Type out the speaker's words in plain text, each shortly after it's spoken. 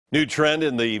New trend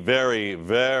in the very,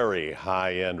 very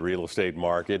high-end real estate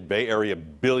market. Bay Area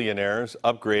billionaires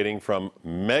upgrading from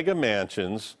mega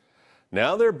mansions.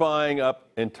 Now they're buying up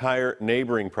entire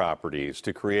neighboring properties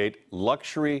to create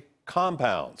luxury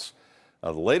compounds.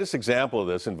 Now, the latest example of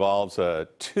this involves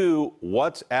two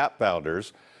WhatsApp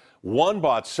founders. One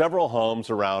bought several homes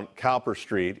around Cowper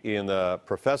Street in the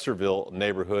Professorville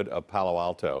neighborhood of Palo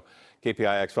Alto.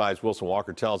 KPIX 5's Wilson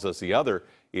Walker tells us the other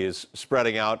is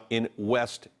spreading out in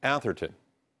West Atherton.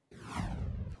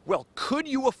 Well, could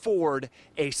you afford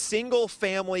a single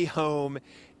family home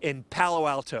in Palo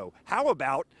Alto? How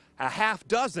about a half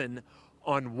dozen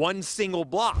on one single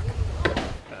block?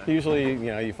 Usually,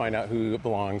 you find out who it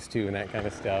belongs to and that kind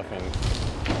of stuff.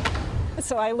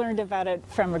 So I learned about it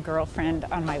from a girlfriend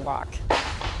on my walk.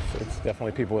 It's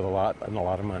definitely people with a lot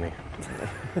of money.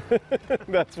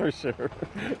 That's for sure.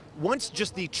 Once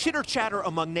just the chitter-chatter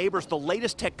among neighbors, the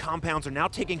latest tech compounds are now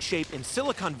taking shape in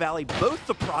Silicon Valley, both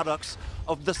the products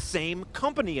of the same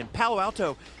company. In Palo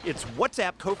Alto, it's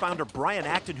WhatsApp co-founder Brian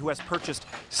Acton who has purchased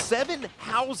 7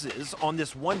 houses on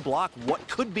this one block, what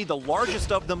could be the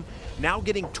largest of them, now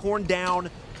getting torn down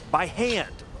by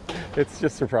hand. It's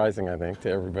just surprising, I think,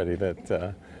 to everybody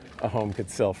that a home could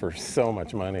sell for so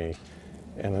much money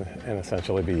and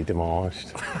essentially be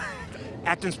demolished.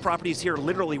 Acton's properties here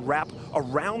literally wrap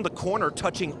around the corner,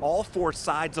 touching all 4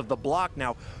 sides of the block.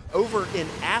 Now, over in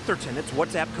Atherton, it's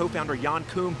WhatsApp co-founder Jan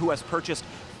Koum who has purchased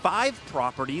 5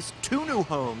 properties. 2 new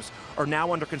homes are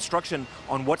now under construction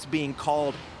on what's being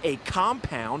called a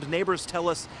compound. Neighbors tell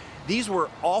us these were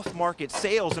off-market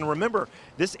sales, and remember,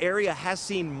 this area has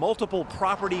seen multiple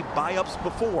property buy-ups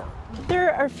before.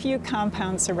 There are a few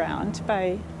compounds around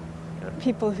by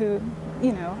people who,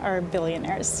 are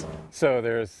billionaires. So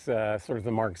there's sort of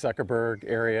the Mark Zuckerberg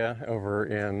area over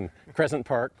in Crescent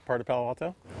Park, part of Palo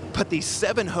Alto. But the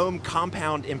 7-home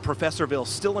compound in Professorville,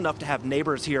 still enough to have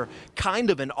neighbors here kind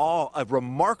of in awe. A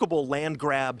remarkable land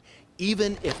grab,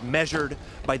 even if measured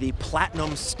by the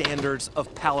platinum standards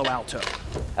of Palo Alto.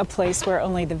 A place where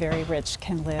only the very rich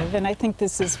can live, and I think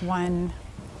this is one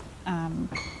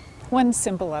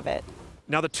symbol of it.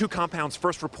 Now, the 2 compounds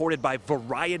first reported by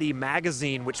Variety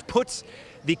magazine, which puts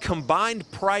the combined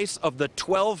price of the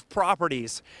 12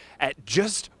 properties at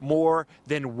just more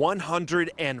than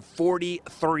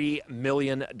 $143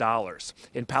 million.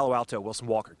 In Palo Alto, Wilson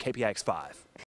Walker, KPIX 5.